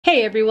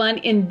Hey everyone,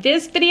 in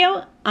this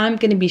video, I'm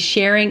going to be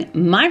sharing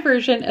my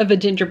version of a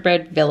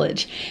gingerbread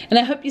village. And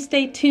I hope you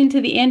stay tuned to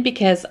the end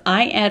because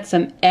I add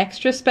some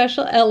extra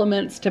special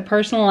elements to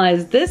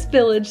personalize this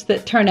village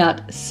that turn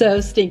out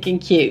so stinking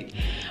cute.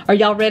 Are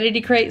y'all ready to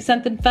create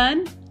something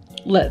fun?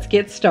 Let's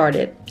get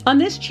started. On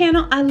this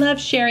channel, I love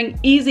sharing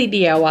easy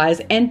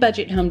DIYs and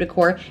budget home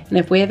decor. And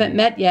if we haven't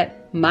met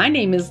yet, my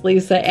name is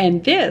Lisa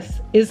and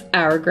this is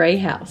Our Gray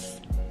House.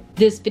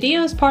 This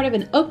video is part of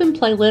an open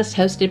playlist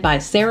hosted by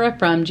Sarah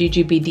from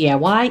Gingerbread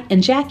DIY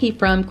and Jackie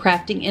from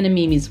Crafting in a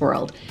Mimi's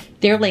World.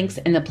 Their links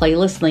and the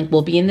playlist link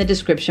will be in the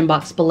description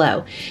box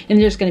below. And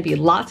there's going to be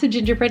lots of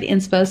gingerbread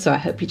inspo, so I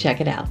hope you check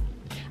it out.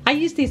 I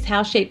used these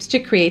house shapes to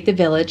create the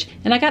village,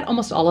 and I got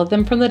almost all of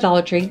them from the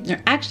Dollar Tree.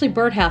 They're actually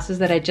birdhouses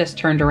that I just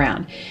turned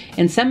around.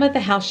 And some of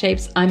the house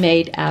shapes I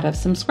made out of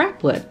some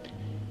scrap wood.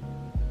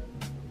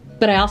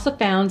 But I also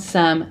found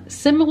some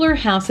similar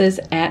houses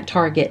at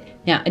Target.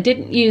 Now, I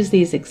didn't use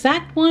these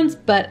exact ones,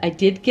 but I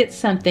did get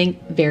something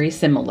very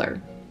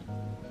similar.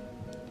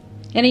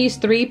 And I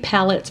used 3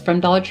 pallets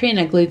from Dollar Tree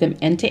and I glued them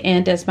end to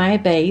end as my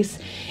base.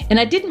 And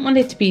I didn't want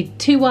it to be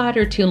too wide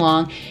or too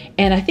long,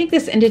 and I think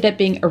this ended up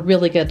being a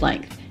really good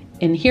length.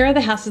 And here are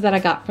the houses that I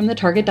got from the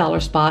Target Dollar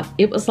Spot.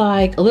 It was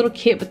like a little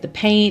kit with the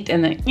paint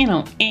and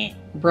the,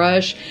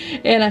 brush.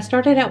 And I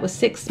started out with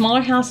 6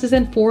 smaller houses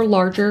and 4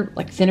 larger,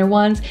 like thinner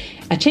ones.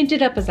 I changed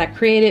it up as I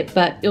created,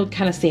 but you'll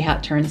kind of see how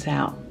it turns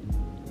out.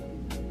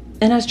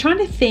 And I was trying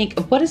to think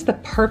of what is the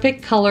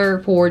perfect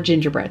color for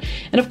gingerbread.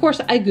 And of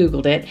course I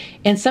Googled it,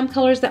 and some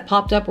colors that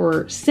popped up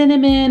were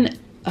cinnamon,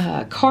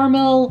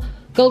 caramel,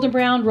 golden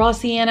brown, raw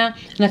sienna,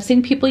 and I've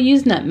seen people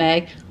use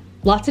nutmeg.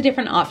 Lots of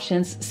different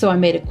options, so I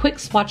made a quick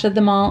swatch of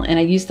them all, and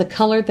I used the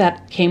color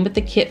that came with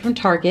the kit from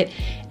Target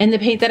and the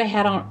paint that I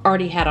had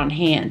already had on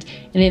hand.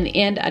 And in the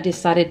end, I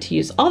decided to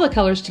use all the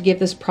colors to give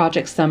this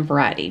project some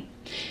variety.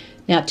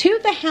 Now, 2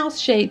 of the house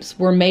shapes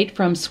were made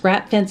from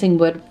scrap fencing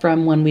wood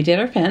from when we did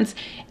our fence,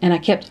 and I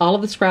kept all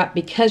of the scrap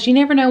because you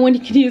never know when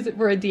you can use it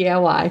for a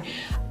DIY.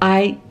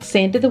 I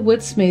sanded the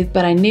wood smooth,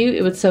 but I knew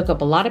it would soak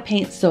up a lot of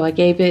paint, so I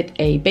gave it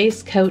a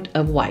base coat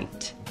of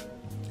white.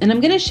 And I'm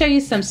going to show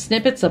you some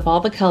snippets of all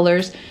the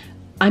colors.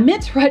 I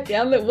meant to write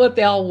down what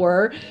they all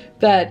were,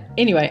 but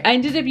anyway, I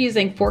ended up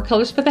using 4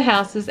 colors for the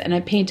houses, and I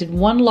painted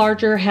 1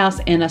 larger house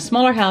and a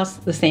smaller house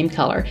the same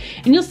color.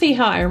 And you'll see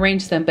how I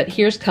arranged them, but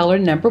here's color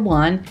number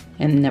 1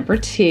 and number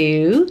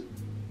 2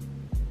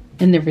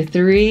 and number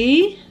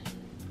 3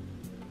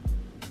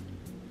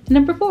 and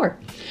number 4.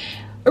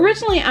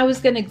 Originally, I was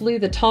going to glue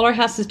the taller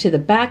houses to the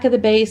back of the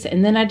base,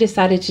 and then I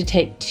decided to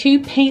take 2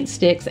 paint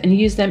sticks and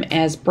use them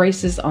as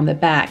braces on the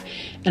back.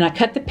 And I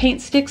cut the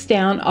paint sticks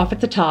down off at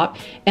the top,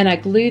 and I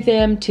glue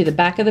them to the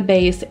back of the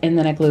base, and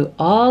then I glue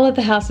all of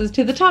the houses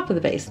to the top of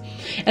the base.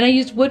 And I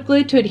used wood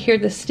glue to adhere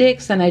the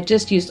sticks, and I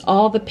just used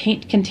all the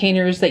paint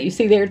containers that you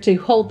see there to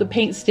hold the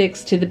paint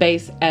sticks to the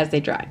base as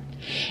they dry.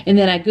 And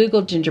then I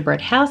Googled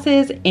gingerbread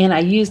houses, and I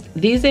used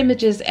these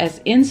images as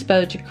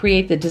inspo to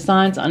create the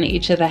designs on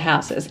each of the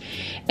houses.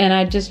 And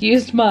I just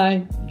used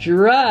my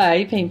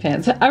dry paint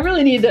pens. I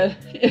really need to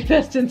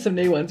invest in some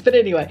new ones. But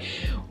anyway,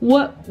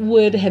 what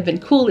would have been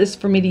cool is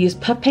for me to use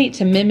puff paint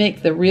to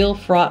mimic the real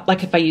frost,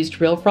 like if I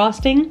used real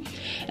frosting.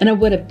 And I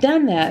would have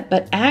done that,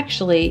 but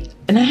actually,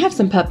 and I have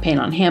some puff paint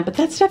on hand, but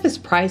that stuff is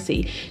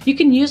pricey. You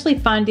can usually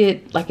find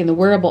it like in the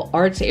wearable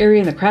arts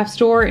area in the craft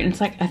store, and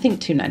it's like, I think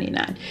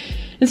 $2.99.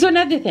 And so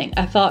another thing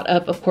I thought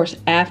of course,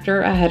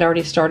 after I had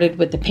already started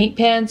with the paint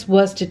pens,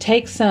 was to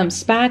take some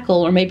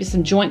spackle or maybe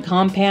some joint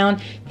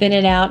compound, thin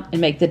it out,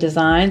 and make the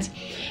designs.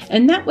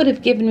 And that would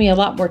have given me a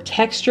lot more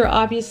texture,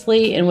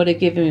 obviously, and would have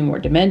given me more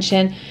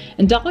dimension.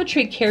 And Dollar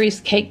Tree carries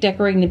cake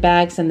decorating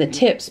bags and the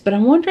tips, but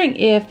I'm wondering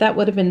if that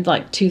would have been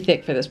like too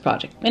thick for this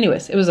project.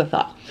 Anyways, it was a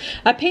thought.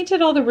 I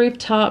painted all the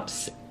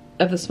rooftops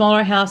of the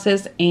smaller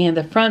houses and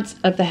the fronts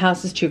of the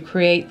houses to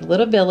create the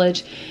little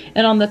village.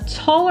 And on the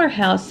taller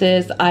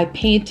houses, I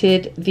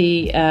painted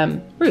the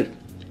roof.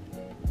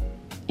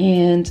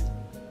 And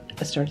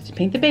I started to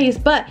paint the base,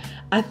 but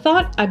I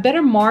thought I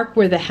better mark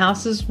where the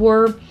houses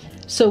were,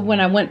 so when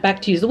I went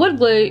back to use the wood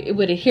glue, it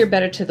would adhere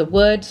better to the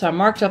wood. So I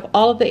marked up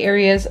all of the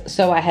areas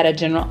so I had a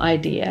general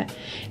idea.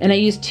 And I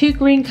used 2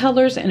 green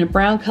colors and a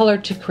brown color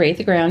to create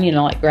the ground,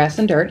 like grass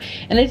and dirt.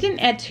 And I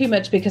didn't add too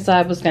much because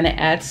I was going to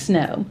add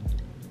snow.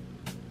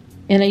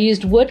 And I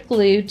used wood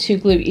glue to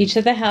glue each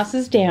of the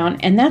houses down,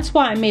 and that's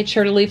why I made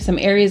sure to leave some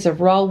areas of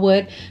raw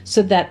wood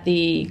so that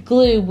the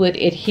glue would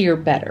adhere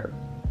better.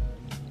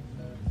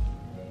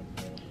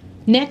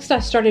 Next, I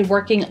started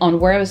working on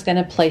where I was going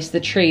to place the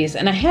trees,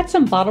 and I had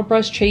some bottle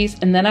brush trees,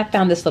 and then I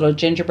found this little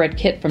gingerbread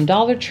kit from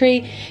Dollar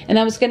Tree, and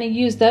I was going to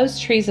use those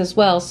trees as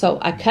well, so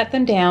I cut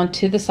them down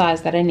to the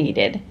size that I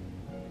needed.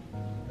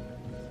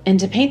 And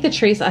to paint the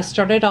trees, I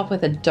started off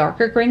with a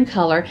darker green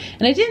color,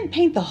 and I didn't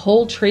paint the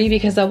whole tree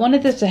because I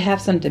wanted this to have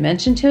some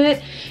dimension to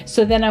it.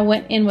 So then I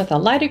went in with a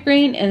lighter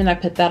green, and then I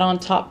put that on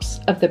tops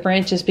of the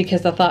branches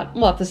because I thought,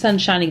 well, if the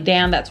sun's shining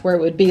down, that's where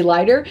it would be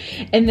lighter.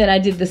 And then I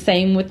did the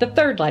same with the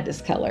third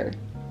lightest color.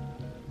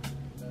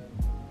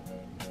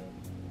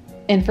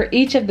 And for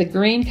each of the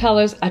green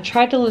colors, I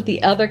tried to let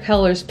the other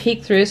colors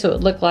peek through so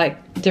it looked like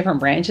different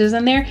branches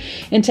in there.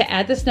 And to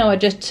add the snow, I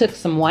just took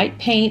some white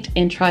paint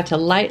and tried to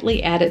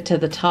lightly add it to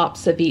the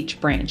tops of each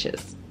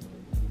branches.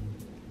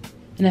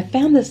 And I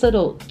found this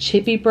little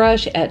chippy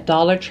brush at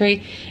Dollar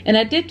Tree, and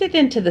I dipped it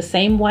into the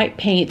same white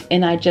paint,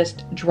 and I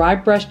just dry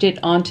brushed it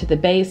onto the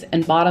base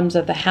and bottoms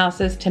of the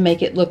houses to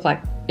make it look like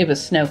it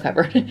was snow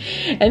covered.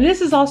 And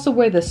this is also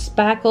where the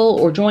spackle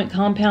or joint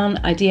compound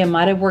idea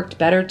might have worked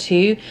better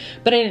too,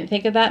 but I didn't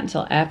think of that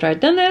until after I'd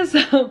done this.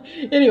 So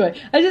anyway,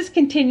 I just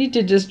continued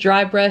to just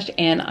dry brush,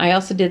 and I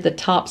also did the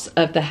tops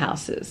of the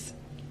houses.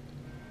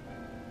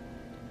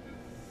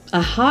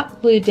 I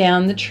hot glued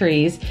down the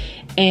trees,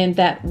 and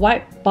that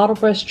white bottle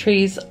brush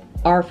trees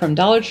are from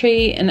Dollar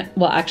Tree, and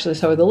well, actually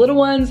so are the little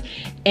ones,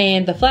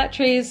 and the flat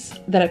trees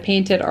that I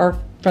painted are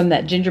from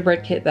that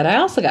gingerbread kit that I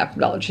also got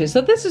from Dollar Tree.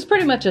 So this is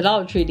pretty much a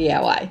Dollar Tree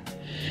DIY.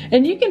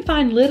 And you can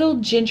find little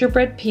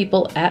gingerbread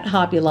people at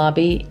Hobby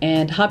Lobby,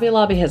 and Hobby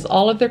Lobby has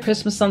all of their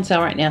Christmas on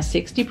sale right now,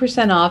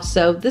 60% off,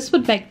 so this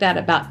would make that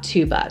about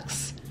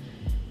 $2.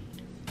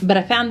 But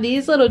I found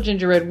these little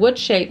gingerbread wood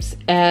shapes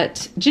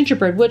at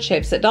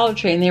Dollar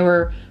Tree, and they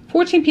were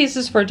 14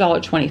 pieces for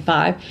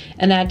 $1.25,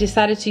 and I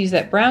decided to use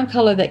that brown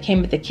color that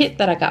came with the kit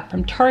that I got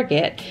from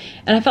Target,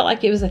 and I felt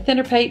like it was a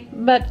thinner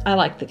paint, but I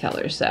like the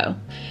color. So,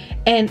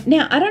 and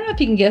now I don't know if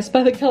you can guess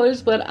by the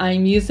colors what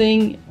I'm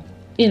using,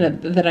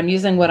 that I'm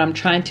using what I'm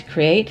trying to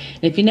create.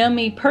 And if you know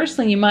me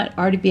personally, you might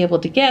already be able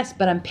to guess,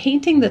 but I'm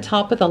painting the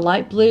top with a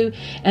light blue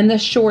and the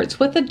shorts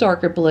with a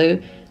darker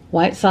blue,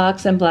 white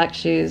socks and black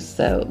shoes.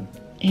 So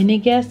any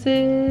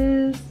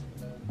guesses?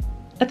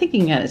 I think you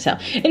can kind of tell.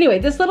 Anyway,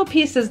 this little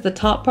piece is the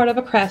top part of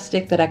a craft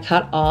stick that I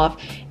cut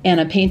off, and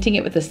I'm painting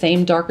it with the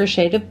same darker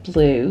shade of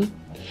blue.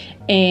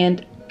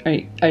 And are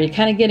you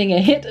kind of getting a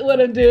hint at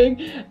what I'm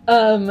doing?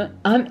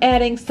 I'm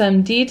adding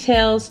some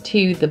details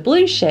to the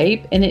blue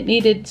shape, and it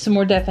needed some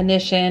more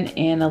definition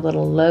and a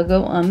little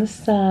logo on the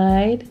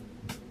side.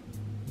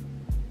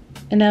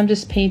 And I'm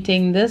just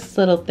painting this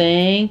little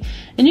thing,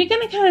 and you're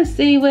gonna kind of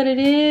see what it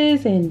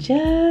is in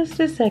just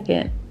a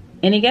second.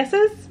 Any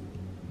guesses?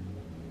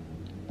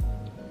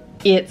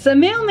 It's a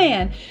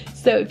mailman.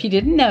 So if you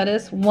didn't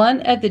notice,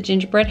 one of the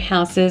gingerbread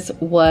houses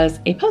was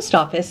a post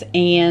office,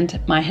 and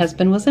my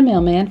husband was a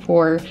mailman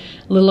for a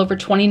little over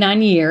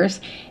 29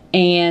 years.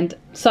 And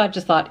so I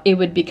just thought it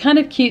would be kind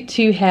of cute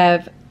to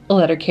have a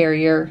letter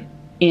carrier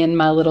in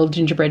my little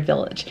gingerbread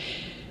village.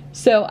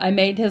 So I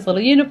made his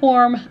little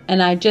uniform,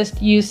 and I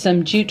just used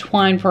some jute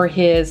twine for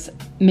his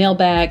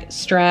mailbag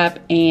strap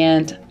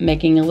and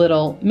making a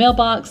little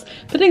mailbox,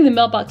 putting the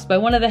mailbox by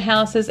one of the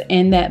houses,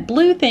 and that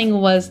blue thing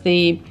was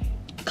the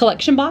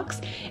collection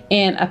box,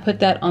 and I put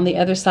that on the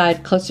other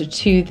side closer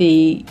to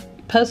the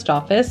post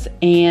office,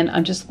 and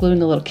I'm just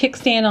gluing a little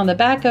kickstand on the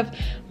back of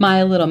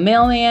my little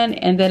mailman,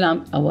 and then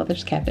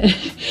there's Captain.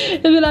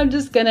 And then I'm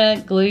just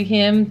gonna glue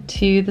him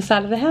to the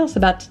side of the house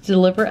about to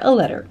deliver a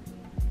letter.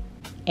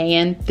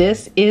 And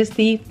this is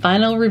the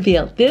final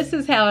reveal. This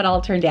is how it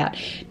all turned out.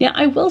 Now,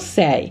 I will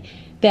say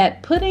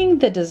that putting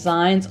the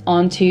designs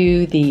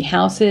onto the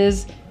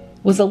houses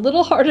was a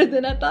little harder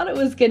than I thought it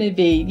was going to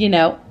be.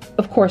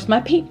 Of course,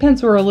 my paint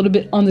pens were a little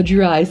bit on the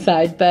dry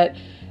side, but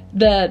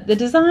the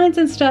designs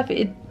and stuff,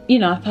 I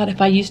thought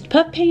if I used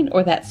puff paint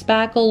or that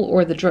spackle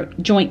or the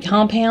joint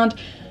compound,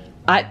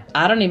 I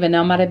don't even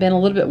know, might have been a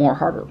little bit more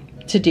harder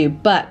to do,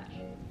 but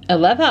I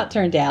love how it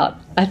turned out.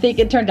 I think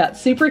it turned out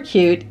super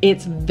cute.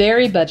 It's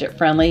very budget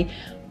friendly.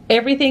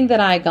 Everything that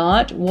I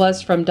got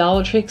was from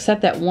Dollar Tree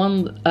except that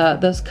one,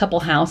 those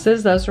couple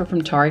houses, those were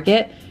from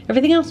Target.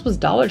 Everything else was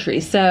Dollar Tree.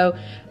 So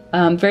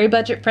very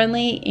budget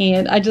friendly,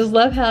 and I just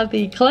love how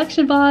the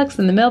collection box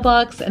and the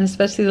mailbox and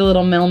especially the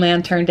little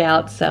mailman turned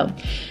out. So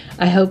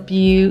I hope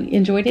you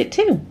enjoyed it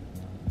too.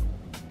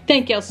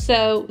 Thank y'all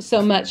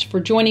so much for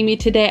joining me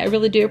today. I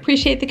really do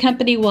appreciate the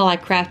company while I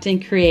craft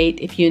and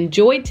create. If you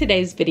enjoyed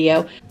today's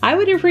video, I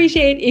would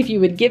appreciate if you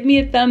would give me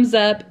a thumbs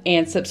up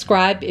and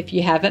subscribe if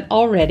you haven't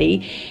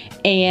already.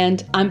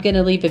 And I'm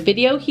gonna leave a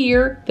video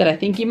here that I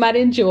think you might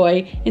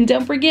enjoy. And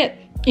don't forget,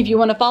 if you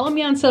want to follow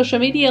me on social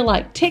media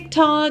like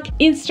TikTok,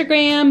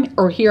 Instagram,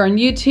 or here on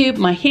YouTube,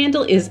 my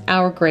handle is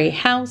Our Gray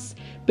House.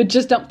 But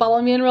just don't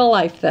follow me in real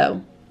life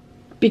though,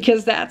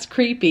 because that's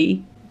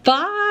creepy.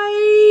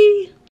 Bye!